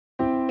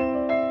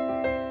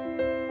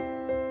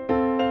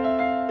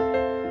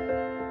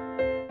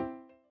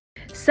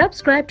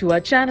Subscribe to our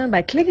channel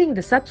by clicking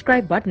the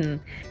subscribe button.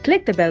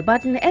 Click the bell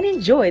button and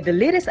enjoy the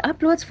latest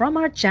uploads from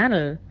our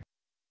channel.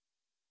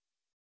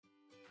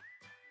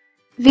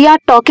 We are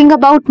talking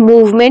about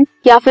movement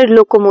या फिर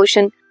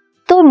locomotion.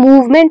 तो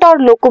movement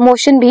और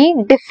locomotion भी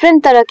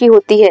different तरह की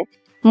होती है।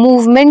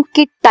 Movement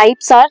की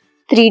टाइप्स आर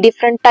 3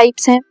 डिफरेंट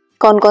टाइप्स हैं।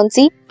 कौन कौन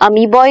सी?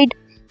 Amoeboid,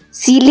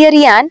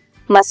 ciliary and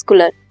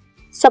muscular.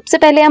 सबसे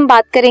पहले हम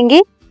बात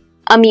करेंगे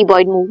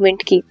अमीबॉइड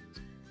मूवमेंट की।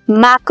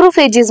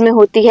 मैक्रोफेजेस में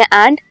होती है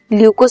एंड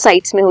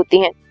ल्यूकोसाइट्स में होती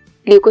हैं।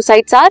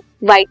 Leukocytes are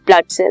white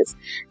blood cells.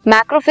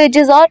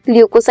 Macrophages और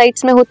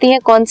ल्यूकोसाइट्स में होती है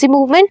कौन सी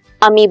मूवमेंट?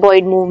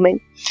 Amoeboid movement.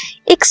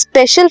 एक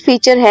स्पेशल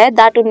फीचर है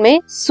दैट उनमें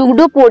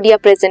सूडोपोडिया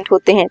प्रेजेंट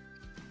होते हैं।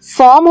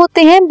 फॉर्म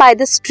होते हैं by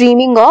the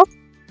streaming of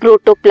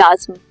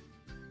protoplasm.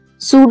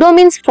 Pseudo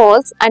means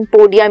false and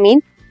podia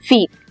mean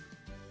feet.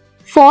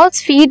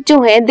 False feet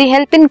जो है they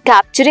help in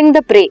capturing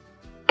the prey.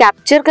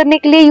 Capture करने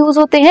के लिए यूज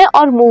होते हैं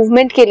और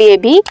मूवमेंट के लिए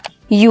भी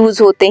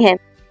यूज होते हैं।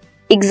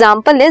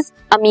 एग्जाम्पल इज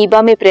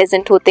अमीबा में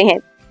प्रेजेंट होते हैं।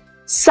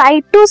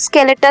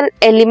 साइटोस्केलेटल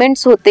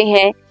एलिमेंट्स होते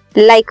हैं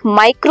like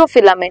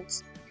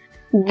microfilaments.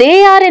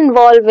 They are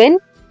involve in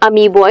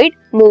amoeboid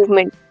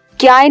movement.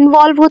 क्या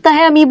इन्वॉल्व होता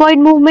है अमीबॉइड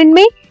मूवमेंट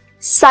में?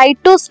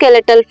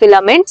 साइटोस्केलेटल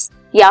फिलामेंट्स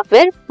या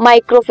फिर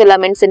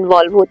माइक्रोफिलामेंट्स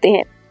इन्वॉल्व होते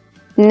हैं।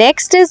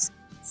 Next is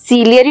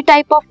ciliary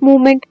type of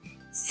movement.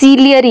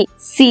 Ciliary,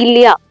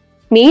 सीलिया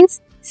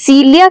means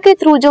सीलिया के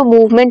थ्रू जो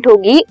मूवमेंट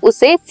होगी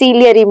उसे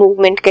सीलियरी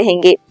मूवमेंट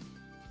कहेंगे।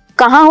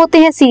 कहाँ होते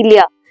हैं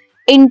सीलिया?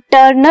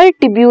 इंटरनल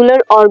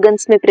ट्यूबुलर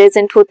ऑर्गन्स में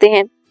प्रेजेंट होते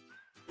हैं।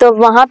 तो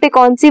वहां पे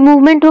कौन सी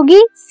मूवमेंट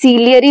होगी?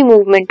 सीलियरी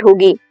मूवमेंट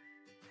होगी।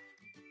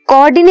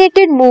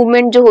 कोऑर्डिनेटेड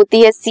मूवमेंट जो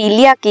होती है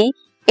सीलिया की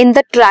इन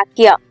द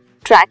ट्रैकिया।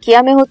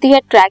 ट्रैकिया में होती है।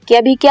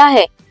 ट्रैकिया भी क्या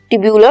है?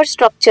 ट्यूबुलर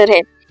स्ट्रक्चर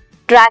है।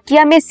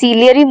 ट्रैकिया में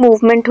सीलियरी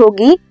मूवमेंट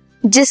होगी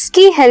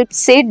जिसकी हेल्प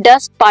से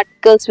dust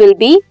particles will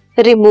be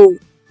remove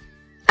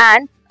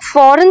and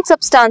foreign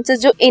substances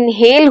जो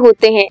इनहेल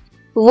होते हैं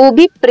वो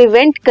भी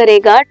प्रिवेंट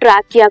करेगा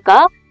ट्रैकिया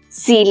का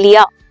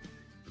सीलिया।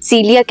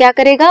 सीलिया क्या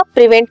करेगा?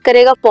 प्रिवेंट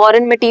करेगा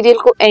फॉरेन मटेरियल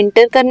को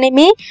एंटर करने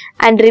में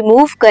एंड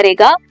रिमूव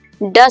करेगा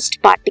डस्ट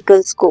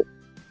पार्टिकल्स को।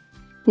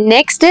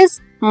 Next is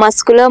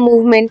muscular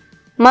movement.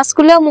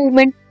 Muscular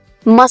movement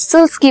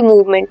muscles की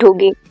मूवमेंट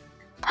होगी।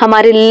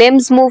 हमारे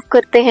लिम्स मूव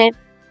करते हैं,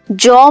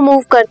 जॉ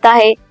मूव करता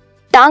है,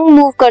 टंग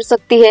मूव कर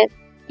सकती है।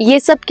 ये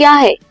सब क्या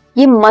है?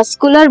 ये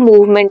मस्कुलर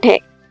मूवमेंट है।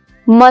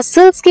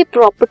 मसल्स की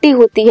प्रॉपर्टी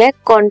होती है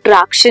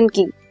कॉन्ट्रैक्शन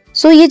की।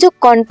 सो ये जो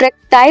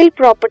कॉन्ट्रैक्टाइल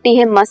प्रॉपर्टी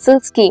है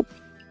मसल्स की,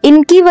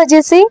 इनकी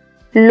वजह से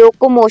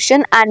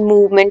locomotion and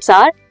movements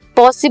are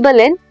possible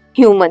in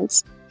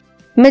humans.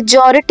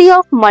 Majority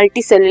of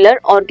multicellular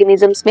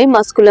organisms में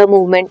muscular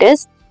movement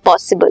is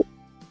possible.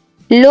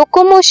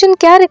 Locomotion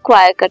क्या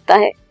रिक्वायर करता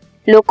है?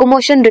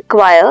 Locomotion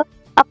require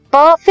a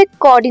perfect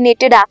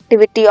coordinated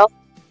activity of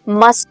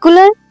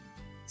muscular,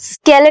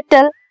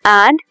 skeletal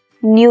and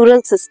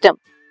neural system.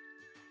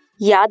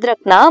 याद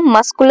रखना,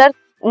 मस्कुलर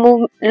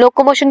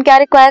लोकोमोशन क्या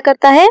require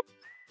करता है?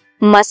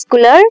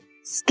 Muscular,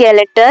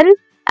 skeletal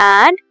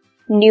and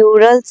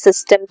neural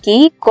system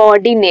की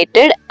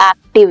कोऑर्डिनेटेड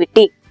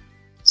एक्टिविटी।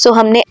 सो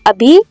हमने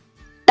अभी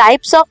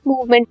टाइप्स ऑफ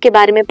मूवमेंट के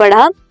बारे में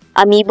पढ़ा।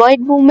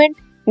 अमीबॉइड मूवमेंट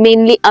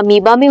मेनली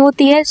अमीबा में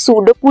होती है,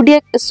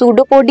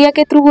 सूडोपोडिया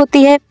के थ्रू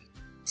होती है।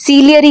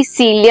 सीलियरी,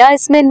 सीलिया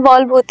इसमें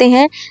इन्वॉल्व होते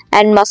हैं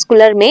एंड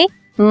मस्कुलर में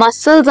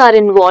muscles are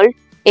involve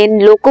in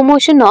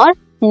locomotion और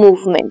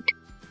मूवमेंट।